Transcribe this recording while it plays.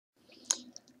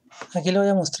Aquí le voy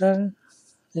a mostrar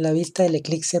la vista del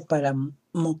eclipse para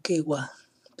Moquegua,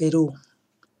 Perú.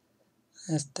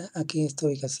 Hasta aquí esta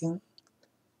ubicación.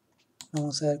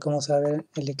 Vamos a ver cómo se va a ver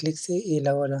el eclipse y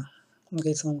la hora. Ok,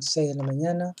 son 6 de la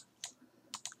mañana.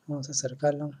 Vamos a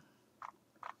acercarlo.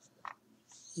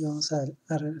 Y vamos a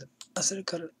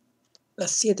acercar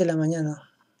las 7 de la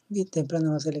mañana. Bien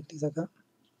temprano va a ser el eclipse acá.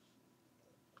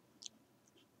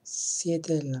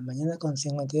 7 de la mañana con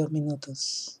 52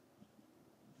 minutos.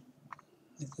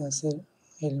 Este va a ser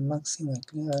el máximo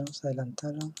eclipse. Vamos a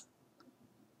adelantarlo.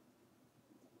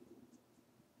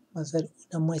 Va a ser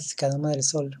una muesca nomás del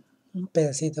sol. Un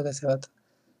pedacito que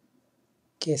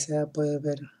se va a poder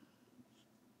ver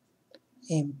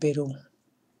en Perú.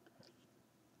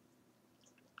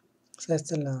 O sea,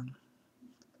 esta es la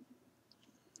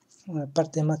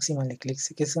parte máxima del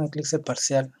eclipse, que es un eclipse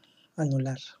parcial,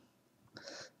 anular.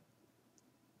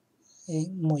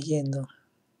 Mollendo.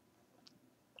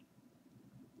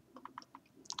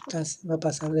 Casi va a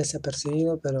pasar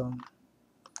desapercibido, pero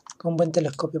con buen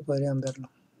telescopio podrían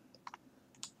verlo.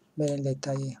 Ver el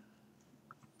detalle.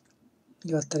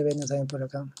 Y va a estar Venus también por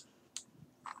acá.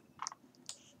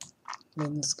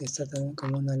 Venus que está también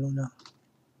como una luna.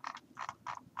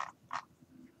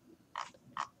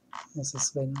 Ese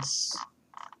es Venus.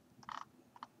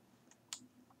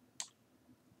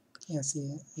 Y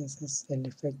así, ese es el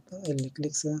efecto, el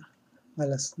eclipse a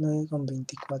las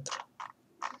 9:24,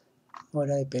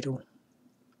 hora de Perú.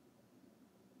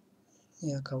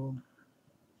 Y acabó.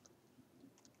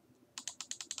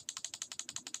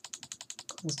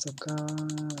 Justo acá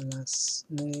a las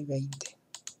 9:20.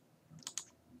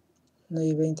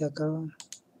 9:20 acaba.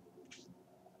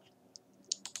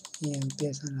 Y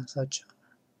empieza a las 8.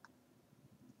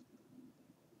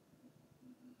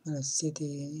 A las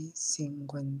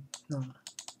 7:50. No.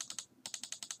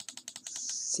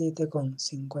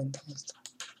 7:50 justo.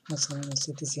 Más o menos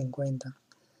 7:50.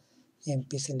 Y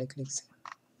empieza el eclipse.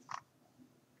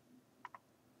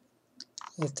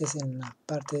 Este es en la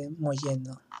parte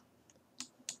mollendo,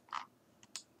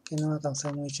 que no va a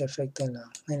causar mucho efecto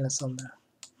en la sombra.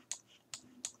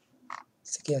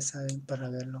 Así que ya saben para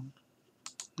verlo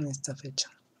en esta fecha.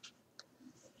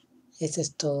 Este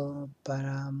es todo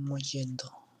para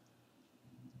mollendo.